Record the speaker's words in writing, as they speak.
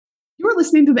You're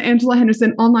listening to the Angela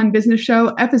Henderson Online Business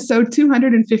Show, episode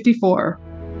 254.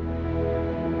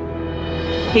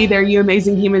 Hey there, you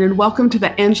amazing human, and welcome to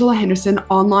the Angela Henderson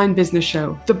Online Business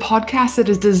Show, the podcast that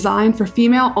is designed for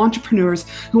female entrepreneurs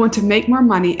who want to make more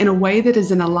money in a way that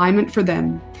is in alignment for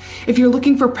them. If you're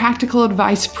looking for practical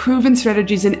advice, proven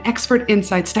strategies, and expert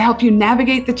insights to help you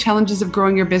navigate the challenges of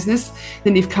growing your business,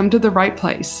 then you've come to the right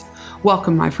place.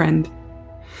 Welcome, my friend.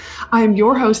 I am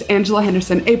your host, Angela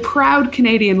Henderson, a proud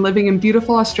Canadian living in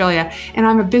beautiful Australia, and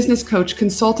I'm a business coach,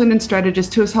 consultant, and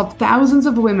strategist who has helped thousands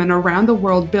of women around the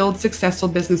world build successful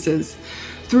businesses.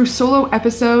 Through solo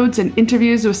episodes and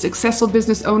interviews with successful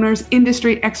business owners,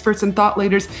 industry experts, and thought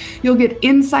leaders, you'll get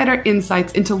insider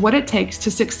insights into what it takes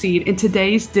to succeed in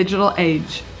today's digital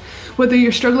age. Whether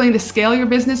you're struggling to scale your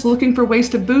business, looking for ways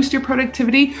to boost your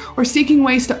productivity, or seeking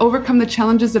ways to overcome the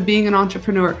challenges of being an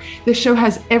entrepreneur, this show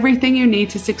has everything you need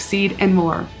to succeed and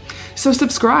more. So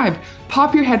subscribe,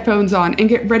 pop your headphones on, and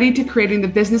get ready to creating the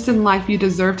business and life you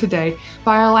deserve today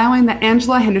by allowing the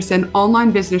Angela Henderson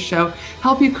Online Business Show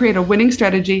help you create a winning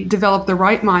strategy, develop the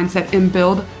right mindset, and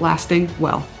build lasting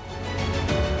wealth.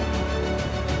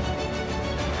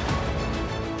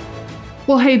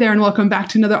 Well, hey there, and welcome back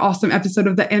to another awesome episode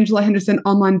of the Angela Henderson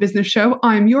Online Business Show.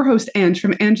 I'm your host, Ange,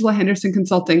 from Angela Henderson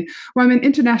Consulting, where I'm an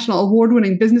international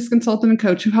award-winning business consultant and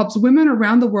coach who helps women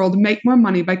around the world make more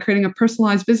money by creating a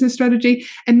personalized business strategy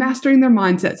and mastering their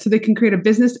mindset so they can create a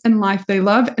business and life they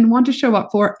love and want to show up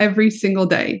for every single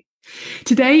day.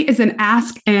 Today is an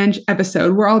Ask Ange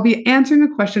episode where I'll be answering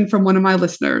a question from one of my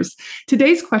listeners.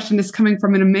 Today's question is coming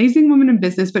from an amazing woman in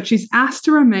business, but she's asked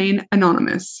to remain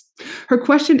anonymous. Her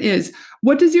question is,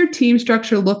 what does your team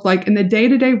structure look like in the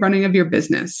day-to-day running of your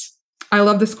business? I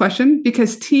love this question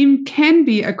because team can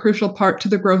be a crucial part to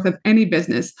the growth of any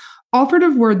business.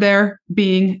 Operative word there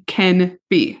being can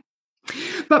be.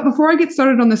 But before I get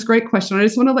started on this great question, I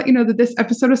just want to let you know that this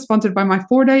episode is sponsored by my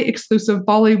 4-day exclusive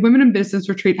Bali Women in Business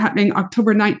Retreat happening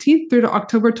October 19th through to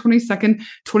October 22nd,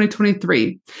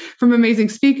 2023. From amazing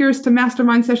speakers to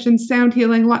mastermind sessions, sound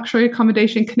healing, luxury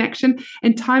accommodation, connection,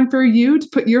 and time for you to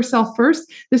put yourself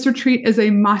first, this retreat is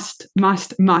a must.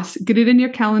 Get it in your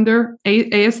calendar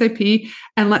ASAP,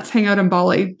 and let's hang out in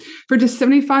Bali. For just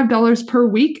 $75 per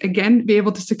week, again, be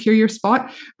able to secure your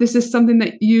spot. This is something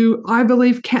that you, I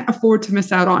believe, can't afford to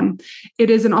miss out on. It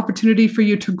is an opportunity for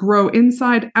you to grow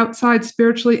inside, outside,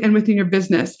 spiritually, and within your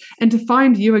business, and to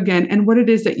find you again and what it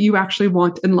is that you actually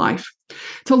want in life.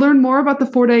 To learn more about the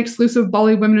 4-day exclusive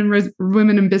Bali Women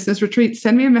in Business Retreat,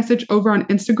 send me a message over on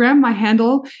Instagram. My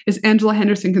handle is Angela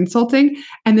Henderson Consulting,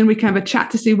 and then we can have a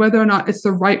chat to see whether or not it's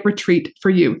the right retreat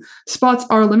for you. Spots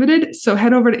are limited, so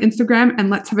head over to Instagram and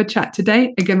let's have a chat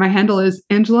today. Again, my handle is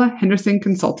Angela Henderson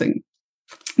Consulting.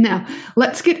 Now,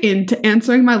 let's get into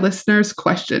answering my listener's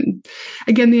question.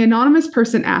 Again, the anonymous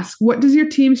person asks, what does your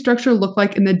team structure look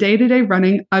like in the day-to-day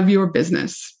running of your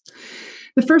business?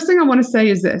 The first thing I want to say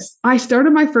is this. I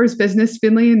started my first business,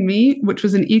 Finley and Me, which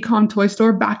was an e-com toy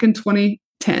store back in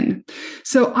 2010.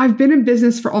 So I've been in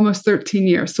business for almost 13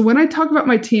 years. So when I talk about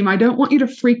my team, I don't want you to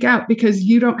freak out because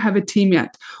you don't have a team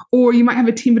yet, or you might have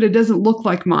a team, but it doesn't look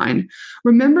like mine.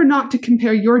 Remember not to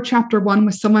compare your chapter 1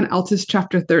 with someone else's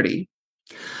chapter 30.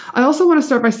 I also want to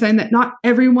start by saying that not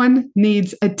everyone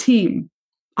needs a team.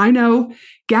 I know,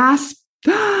 gasp.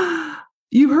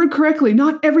 You heard correctly.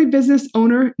 Not every business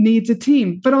owner needs a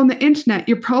team, but on the internet,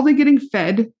 you're probably getting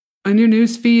fed on your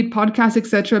news feed, podcasts,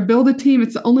 etc. Build a team.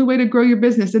 It's the only way to grow your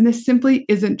business, and this simply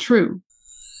isn't true.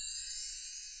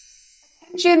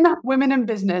 Attention, women in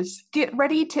business, get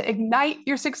ready to ignite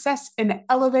your success and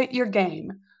elevate your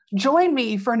game. Join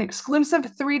me for an exclusive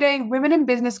 3-day Women in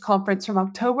Business conference from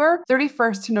October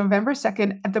 31st to November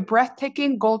 2nd at the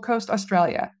breathtaking Gold Coast,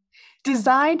 Australia.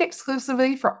 Designed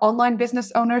exclusively for online business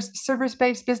owners,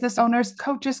 service-based business owners,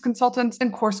 coaches, consultants,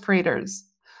 and course creators.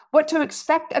 What to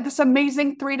expect at this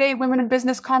amazing 3-day Women in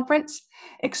Business conference?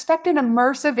 Expect an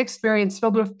immersive experience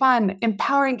filled with fun,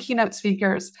 empowering keynote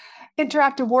speakers,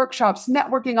 interactive workshops,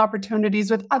 networking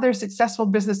opportunities with other successful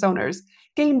business owners,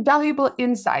 gain valuable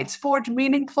insights, forge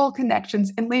meaningful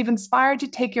connections, and leave inspired to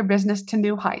take your business to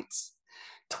new heights.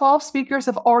 12 speakers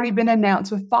have already been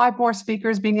announced, with 5 more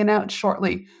speakers being announced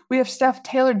shortly. We have Steph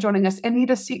Taylor joining us,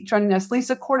 Anita Seek joining us,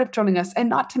 Lisa Cordiff joining us, and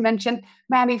not to mention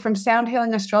Maddie from Sound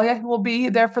Healing Australia, who will be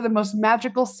there for the most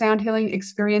magical sound healing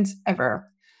experience ever.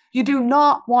 You do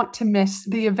not want to miss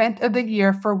the event of the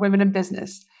year for women in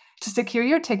business. To secure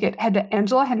your ticket, head to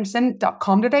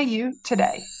angelahenderson.com.au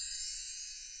today.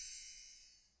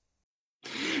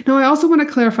 Now, I also want to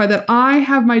clarify that I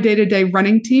have my day-to-day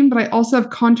running team, but I also have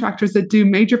contractors that do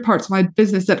major parts of my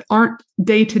business that aren't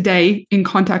day-to-day in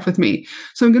contact with me.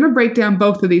 So I'm going to break down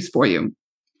both of these for you.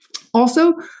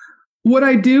 Also, what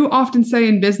I do often say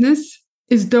in business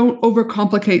is don't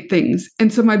overcomplicate things.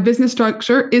 And so my business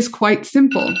structure is quite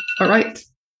simple. All right.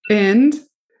 And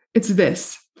it's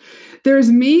this.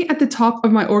 There's me at the top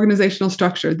of my organizational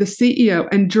structure, the CEO,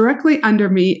 and directly under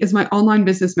me is my online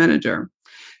business manager,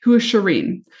 who is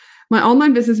Shireen. My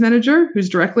online business manager, who's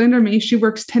directly under me, she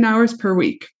works 10 hours per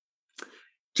week.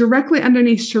 Directly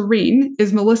underneath Shireen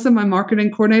is Melissa, my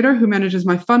marketing coordinator, who manages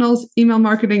my funnels, email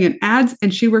marketing, and ads,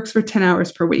 and she works for 10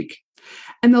 hours per week.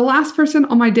 And the last person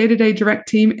on my day-to-day direct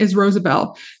team is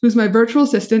Rosabelle, who's my virtual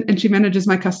assistant, and she manages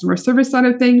my customer service side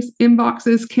of things,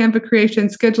 inboxes, Canva creation,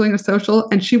 scheduling of social,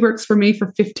 and she works for me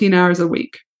for 15 hours a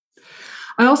week.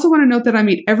 I also want to note that I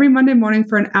meet every Monday morning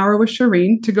for an hour with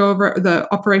Shireen to go over the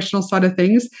operational side of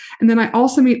things. And then I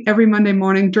also meet every Monday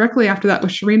morning directly after that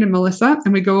with Shireen and Melissa,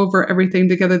 and we go over everything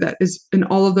together that is in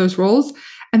all of those roles.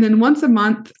 And then once a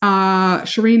month,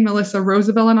 Shireen, Melissa,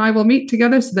 Rosabelle, and I will meet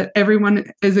together so that everyone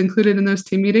is included in those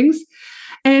team meetings.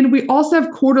 And we also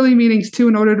have quarterly meetings too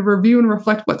in order to review and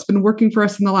reflect what's been working for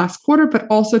us in the last quarter, but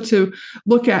also to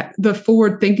look at the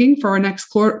forward thinking for our next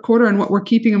quarter and what we're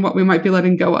keeping and what we might be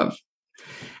letting go of.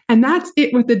 And that's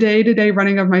it with the day-to-day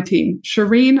running of my team.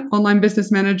 Shireen, online business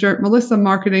manager, Melissa,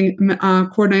 marketing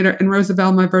coordinator, and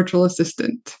Rosabelle, my virtual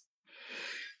assistant.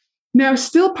 Now,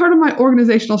 still part of my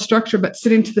organizational structure, but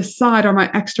sitting to the side are my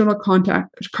external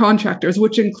contractors,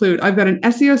 which include, I've got an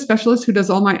SEO specialist who does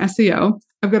all my SEO.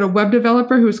 I've got a web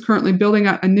developer who is currently building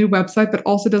out a new website, but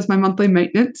also does my monthly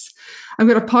maintenance. I've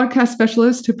got a podcast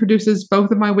specialist who produces both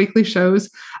of my weekly shows.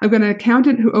 I've got an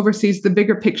accountant who oversees the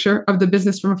bigger picture of the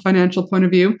business from a financial point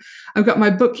of view. I've got my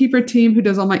bookkeeper team who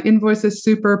does all my invoices,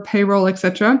 super, payroll,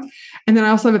 etc. And then I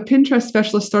also have a Pinterest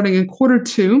specialist starting in quarter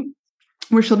 2,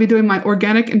 where she'll be doing my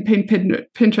organic and paid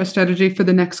Pinterest strategy for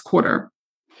the next quarter.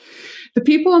 The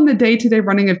people on the day-to-day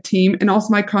running of team and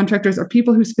also my contractors are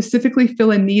people who specifically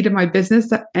fill a need in my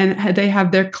business and they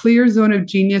have their clear zone of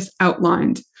genius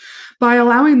outlined. By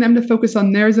allowing them to focus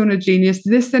on their zone of genius,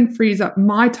 this then frees up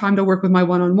my time to work with my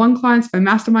one-on-one clients, my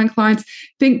mastermind clients,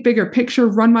 think bigger picture,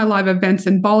 run my live events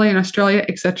in Bali and Australia,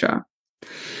 etc.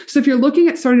 So if you're looking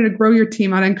at starting to grow your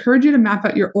team, I'd encourage you to map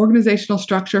out your organizational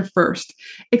structure first.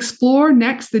 Explore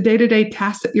next the day-to-day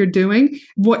tasks that you're doing,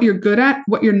 what you're good at,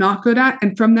 what you're not good at.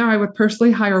 And from there, I would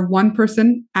personally hire one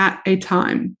person at a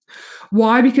time.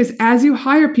 Why? Because as you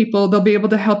hire people, they'll be able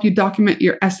to help you document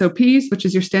your SOPs, which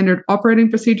is your standard operating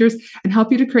procedures, and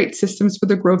help you to create systems for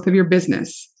the growth of your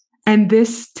business. And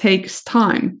this takes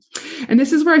time. And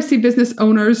this is where I see business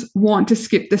owners want to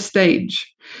skip the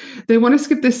stage. They want to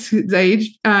skip this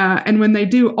stage. And when they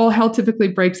do, all hell typically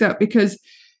breaks out because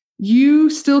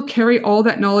you still carry all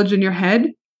that knowledge in your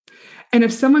head. And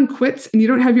if someone quits and you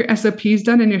don't have your SOPs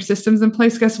done and your systems in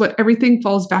place, guess what? Everything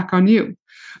falls back on you.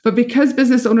 But because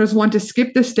business owners want to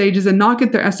skip the stages and not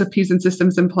get their SOPs and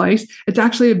systems in place, it's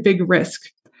actually a big risk.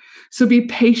 So be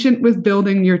patient with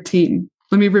building your team.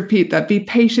 Let me repeat that. Be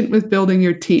patient with building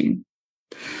your team.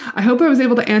 I hope I was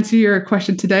able to answer your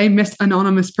question today, Miss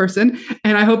Anonymous Person.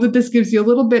 And I hope that this gives you a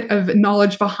little bit of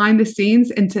knowledge behind the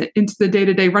scenes into the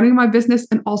day-to-day running of my business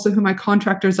and also who my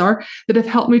contractors are that have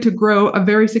helped me to grow a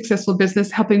very successful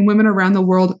business, helping women around the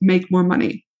world make more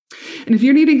money. And if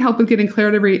you're needing help with getting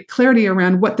clarity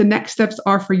around what the next steps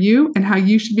are for you and how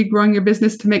you should be growing your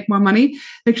business to make more money,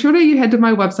 make sure that you head to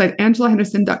my website,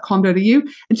 angelahenderson.com.au,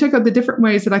 and check out the different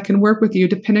ways that I can work with you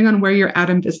depending on where you're at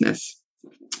in business.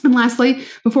 And lastly,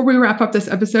 before we wrap up this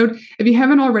episode, if you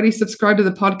haven't already subscribed to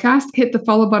the podcast, hit the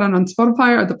follow button on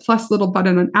Spotify or the plus little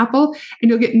button on Apple,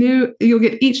 and you'll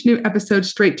get each new episode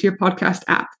straight to your podcast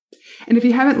app. And if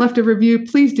you haven't left a review,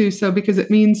 please do so because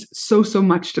it means so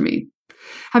much to me.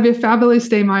 Have a fabulous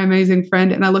day, my amazing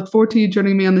friend, and I look forward to you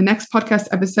joining me on the next podcast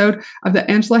episode of the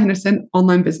Angela Henderson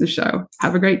Online Business Show.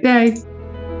 Have a great day.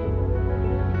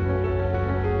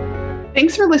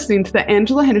 Thanks for listening to the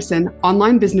Angela Henderson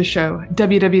Online Business Show,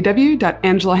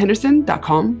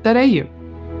 www.angelahenderson.com.au.